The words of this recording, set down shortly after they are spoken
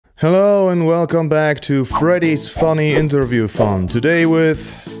Hello and welcome back to Freddy's Funny Interview Fun. Today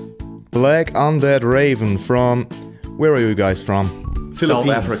with Black Undead Raven from... Where are you guys from? South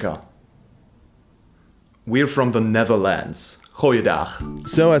Africa. We're from the Netherlands. Goeiedag.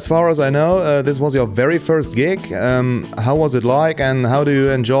 So as far as I know, this was your very first gig. How was it like and how do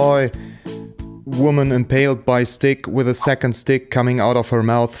you enjoy Woman Impaled by Stick with a Second Stick Coming Out of Her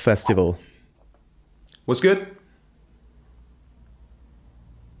Mouth festival? Was good.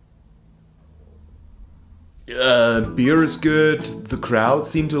 Beer is good, the crowd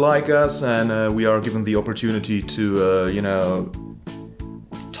seemed to like us, and we are given the opportunity to,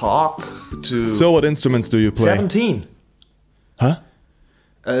 talk to... So what instruments do you play? 17. Huh?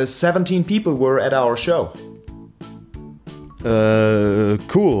 17 people were at our show.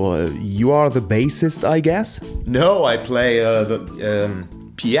 Cool. You are the bassist, I guess? No, I play the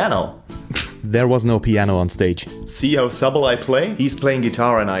piano. There was no piano on stage. See how subtle I play? He's playing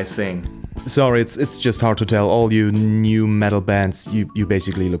guitar and I sing. Sorry, it's just hard to tell. All you new metal bands, you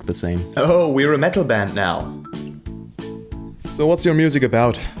basically look the same. Oh, we're a metal band now. So what's your music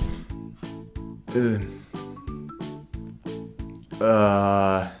about?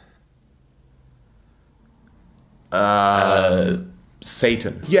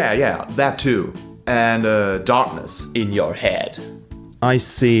 Satan. Yeah, that too. And darkness in your head. I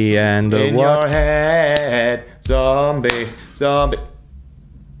see, and in what? your head, zombie.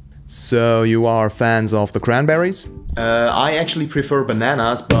 So you are fans of the Cranberries? I actually prefer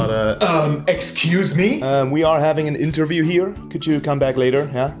bananas, but excuse me? We are having an interview here. Could you come back later,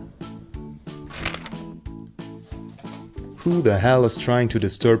 yeah? Who the hell is trying to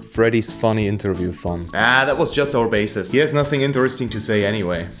disturb Freddy's Funny Interview Fun? Ah, that was just our bassist. He has nothing interesting to say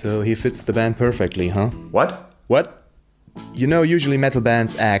anyway. So he fits the band perfectly, huh? What? What? You know, usually metal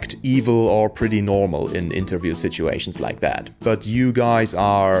bands act evil or pretty normal in interview situations like that. But you guys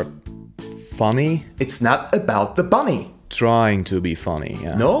are... funny? It's not about the bunny. Trying to be funny,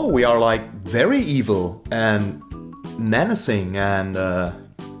 yeah. No, we are like very evil and menacing and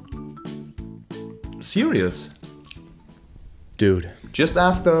serious. Dude. Just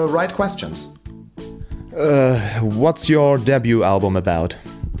ask the right questions. What's your debut album about?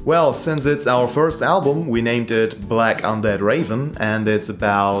 Well, since it's our first album, we named it Black Undead Raven, and it's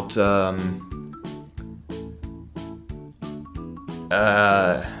about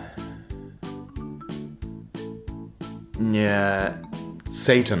yeah,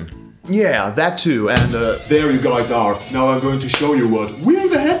 Satan. Yeah, that too, and there you guys are. Now I'm going to show you what we're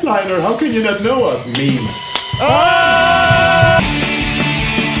the headliner, how can you not know us means. Ah!